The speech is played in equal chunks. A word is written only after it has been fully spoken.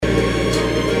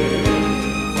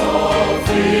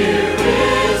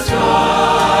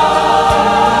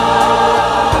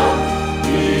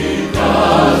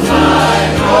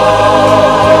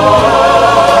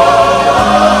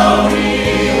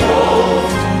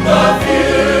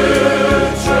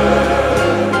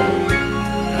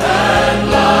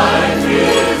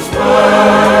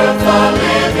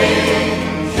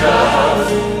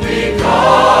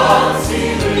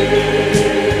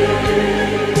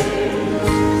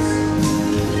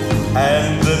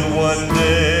And then one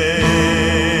day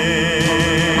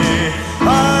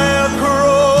I'll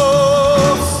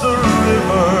cross the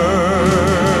river,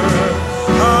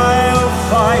 I'll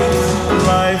fight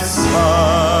life's fight,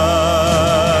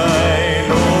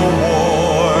 no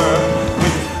war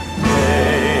with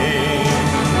pain.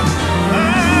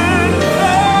 And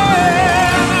then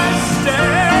I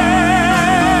stand,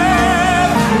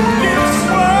 gives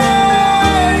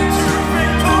way to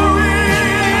victory.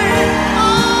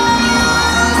 I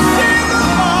see the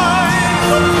light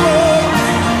of glory,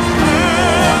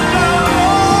 and I know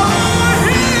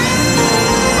He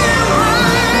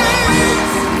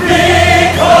reigns.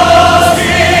 Because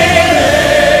He lives,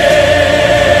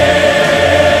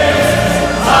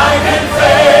 I can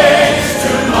face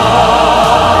tomorrow.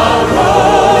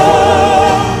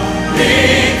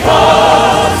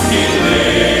 Because He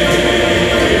lives,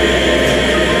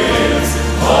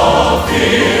 all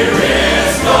fear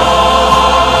is gone.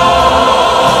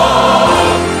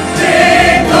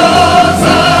 Because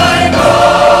I know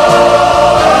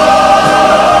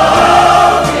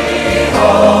He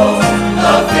holds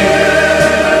the future,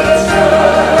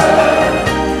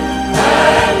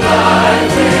 and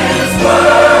life is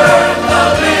worth the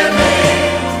living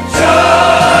just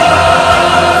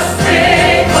because He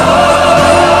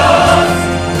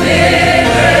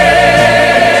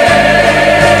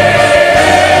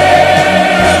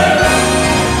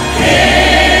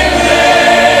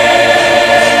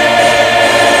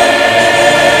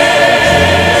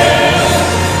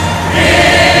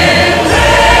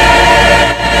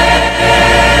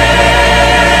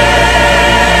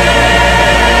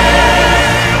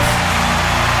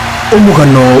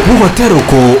Omugano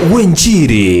w'ugateroko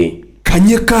w'enjiri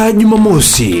kanyeka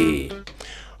Jumamosi.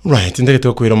 Right, ndege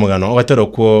tukwira mugano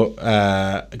ogateroko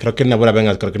kirokene nabura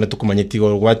benga kirokene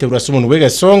tukumanyitigo gwate urasa umuntu wega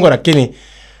songo lakini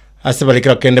asebali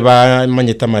kirokene ba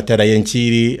manyita matera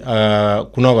yenjiri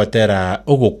kuna ogatera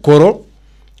ogukoro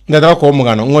ndada ko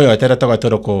mugano ngoyo atera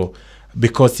togateroko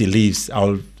because He lives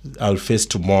I'll face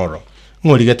tomorrow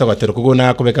ngori geta ogateroko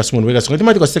gona kubeka sumuntu wega songo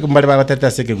timati ko seke mbali ba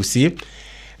gatera seke gusi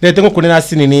Tengo kunena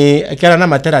sinini kera na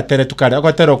matera tere tukare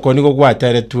ogateroko nigo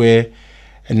gwatere twe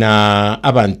na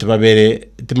abantu babere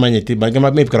timanyiti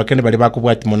bagema mipikaro kene bali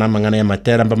bakubwati mona mangana ya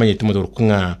matera mbamanyiti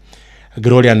mudurukunga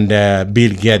Gloria and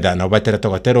Bill Geda na batera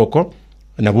togateroko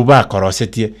na buba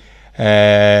korosetie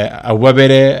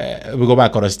ababere bigo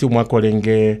bakoroseti umwaka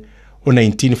olenge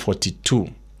 1942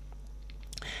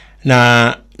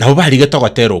 na bubali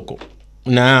getogateroko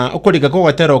na okoliga ko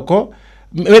gateroko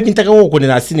mebintaka ko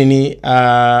kunena sinini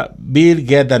Bill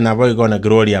Geda na boygo na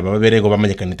Gloria babere go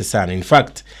bamanyekanite sana. In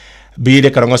fact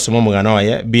Bill karongo somo mugano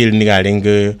ye Bill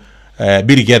nigalenge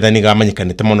Bill Geda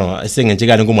nigamanyekanite mono senge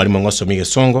njigari ngo mwalimu ngosomige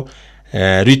songo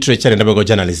literature and bogo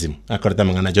journalism akorda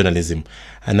mangana journalism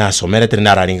na somere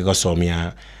tena raringa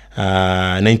gosomia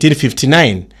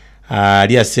 1959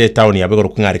 lia se town ya bogo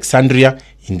kunga Alexandria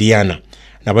Indiana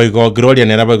na bogo Gloria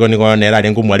na bogo nigo na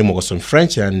raringa mwalimu gosom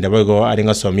French and bogo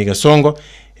aringa somige songo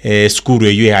school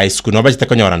ye high school no bajita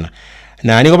konyorana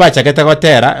na nigo bachaketa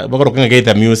gotera bogo kunga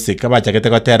geita music bachaketa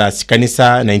gotera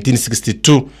kanisa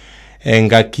 1962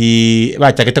 engaki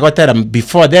bachaketa gotera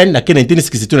before then lakini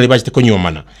 1962 ni bachita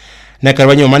konyomana na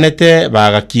karwanyo manete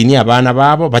bagakini abana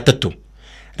babo batatu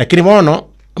lakini bono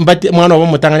mbati mwana wo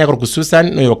mutanganya ko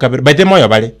kususan no yokabira bade moyo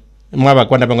bale mwaba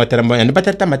kwanda bangotera moyo ndi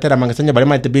batata matera mangasanya bale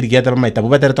mate Bill Geda bamaita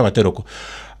bubatera togateroko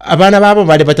abana babo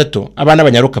bale batatu abana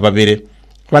banyaruka babere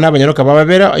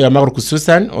ya magro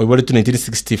kususan oyibole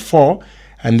 1964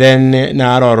 and then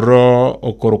na aroro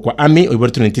okorokwa ami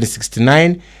oyibole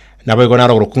 1969 na boy gona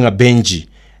aroro kunga Benji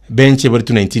oyibole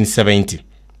 1970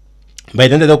 by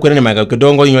the end of the maga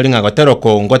kudongo nyori nga gotero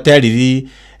ko ngoteri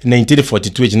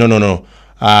 1942 no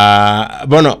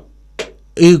bono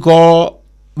iko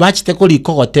bachite ko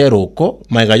liko gotero ko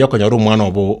maga yoko nyoru mwana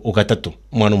obo ugatatu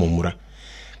mwana mumura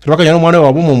kirwaka nyoru mwana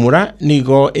obo mumura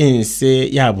nigo ense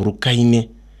ya burukaine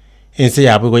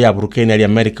ali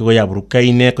America go ya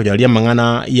burukaine ko yali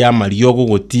mangana ya mariogo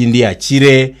gotindi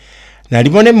achire na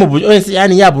libone mu ense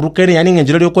yani ya burukaine yani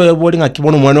ngenjiro lyoko yoboli nga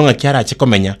kibono mwana nga kyara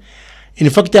achikomenya. In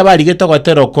fact abali geto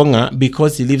gotero konga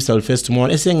because He lives I'll face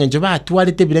tomorrow esenge njoba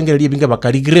atwalite birengere libinga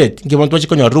bakari great nge bonto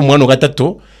chikonya rumwana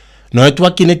gatatu no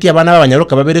twakineti abana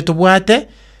babanyaruka babere tubwate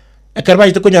akarba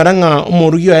yitokonyaranga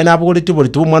umurugyo yana abugoliti boli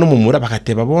tubumwana mumura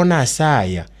bakateba bona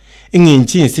asaya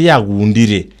ingincinsi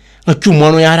yagundire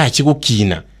ngacyumwano yara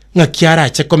akigukina ngakyara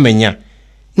akekomenya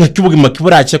ngacyubugima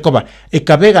kibura akekoba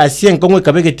ekabega asienko ngwe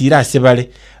kabege tirase bale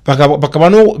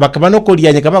bakabano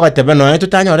koliyanye kabagateba no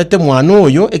tutanya orete mwana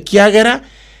oyo ekiagera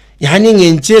yani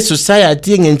ngenche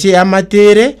society ngenche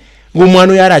amatere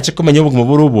ngumwano yara akekomenya ubugimo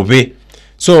buru bube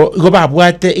so go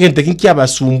babwate igente kinki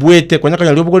abasumbuete kwanya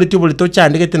kanya ryo bugoriti bulito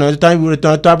chandegete no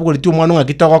twabugoriti umwana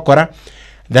ngakitoko kora.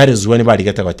 That is when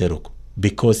barigeta gateruko,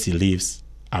 because he lives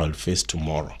I will face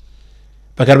tomorrow.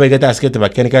 Bakarba igeta askete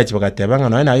bakenika chibagatebanga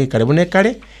no na ikaribune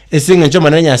kare esinga njo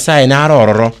mananya sai na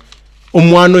arororo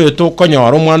umwana yo to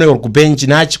konyora umwana yo kubenji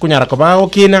nachi kunyara kobago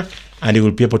kina, and he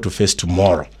will be able to face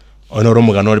tomorrow. Onoro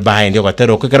mugano behind yo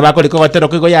gatero ko karba ko gatero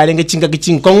ko yarenge chinga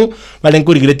kichinkongu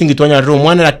balenkuri giletingi twanya ro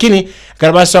mwana, lakini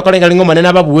karba sokore ngalingo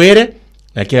manena babuere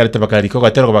na kira tabakari ko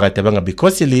gatero ko bagatebanga,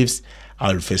 because he lives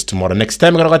I will face tomorrow. Next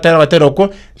time gatero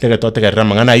ko tega totegera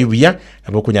mangana yubiya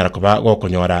abo kunyara ko ba go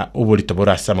konyora ubulito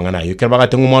borasa mangana yu karba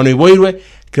gatengu mwana iboirwe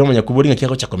kira munya kuburinga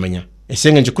kyako chakomenya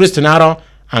esenge nje Kristo naro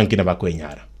ankina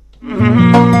bakwenyara.